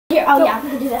Here, oh yeah, we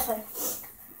can do this one.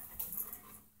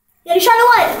 Yeah, you're trying to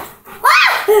what?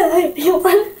 Ah! 1,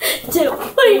 2.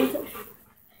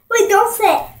 Wait, don't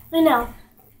sit. I know.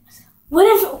 What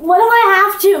if I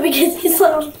have to because he's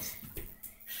little?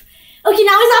 Okay,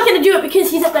 now he's not gonna do it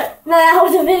because he's up there. No, that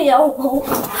was a video.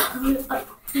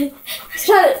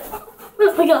 Shut it.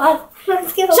 Oh my god. Shut it.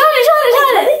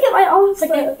 I think it might almost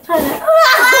like it. Try it.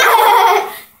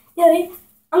 Yeah,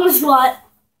 I'm gonna squat.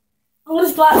 So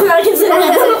I can sit down.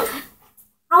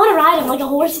 I wanna ride him like a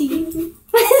horsey.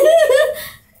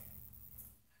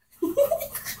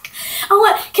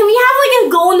 Can we have like a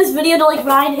goal in this video to like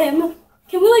ride him?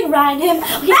 Can we like ride him?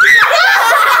 Okay.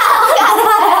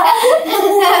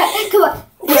 Come on.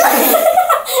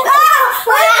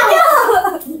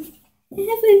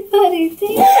 Everybody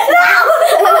think.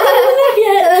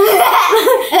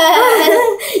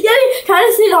 Yeah, try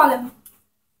to sit on him.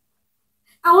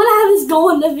 I want to have this goal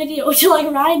in the video to like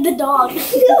ride the dog.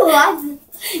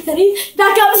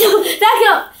 Back up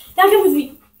with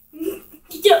me.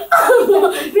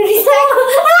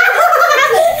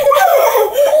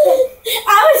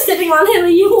 I was sitting on him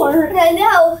and you weren't. I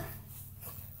know.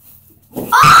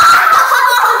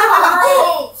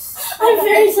 I'm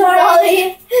very sorry.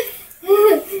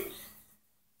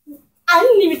 I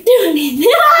didn't even do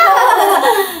anything.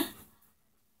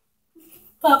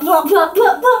 Plop, plop, plop,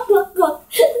 plop, plop, plop, plop.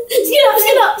 Scoot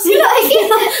up.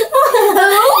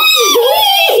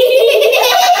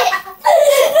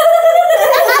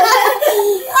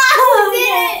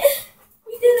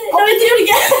 We did it. Let me do it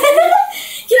again.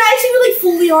 Can I actually be like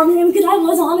fully on him? Because I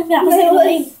was on him. That was like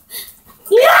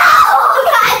no!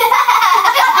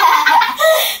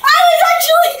 I was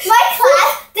actually my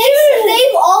class.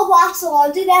 They've all watched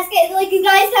along. Dude, that's good. Like you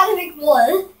guys have to make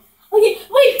one. Okay,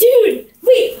 wait, dude.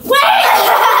 Wait.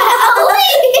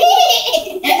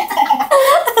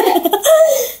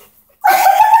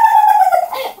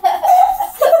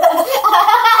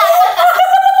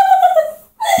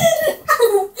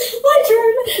 My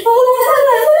turn.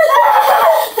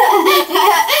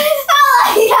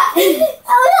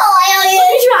 Let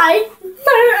me try.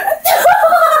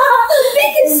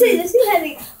 Make it say this is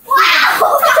heavy.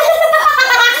 Wow.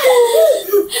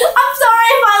 I'm sorry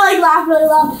if I like laugh really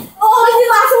loud. Oh, I did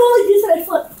last one like this and I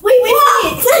flip. Wait for me.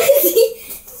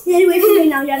 Yeah, wait for me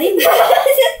now, Yanni. Go.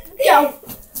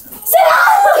 Sit down.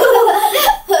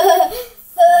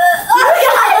 Oh my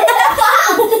god.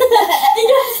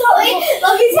 Wait,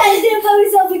 let me try to do it by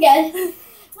myself again.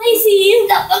 Lacey.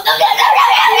 No. Let me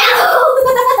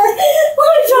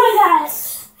try that.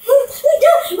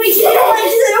 Wait,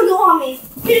 just don't go on me.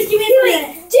 Here, just give me a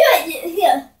minute. Do it.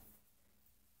 Here.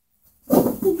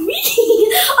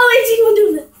 Oh wait, she can do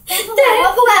it. Go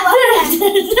back. Oh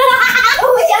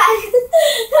my god.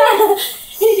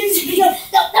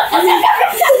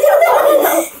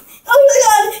 Oh my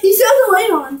god, you still have the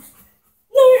light on.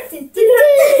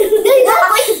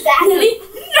 Ready?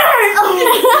 Oh my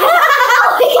god.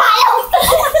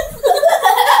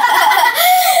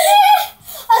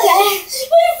 Okay.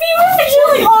 My feet were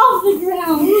actually off the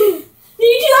ground. Did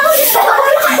you do that?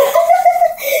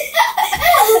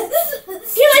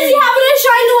 Can I see happen to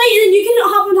shine the light and then you can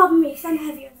hop on top of me because I'm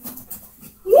heavier than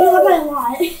you. You know that a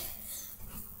lot. Okay.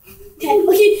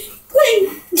 Lay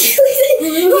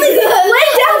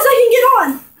down so I can get on.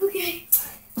 Okay.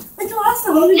 Like the last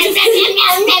time. Oh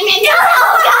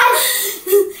god.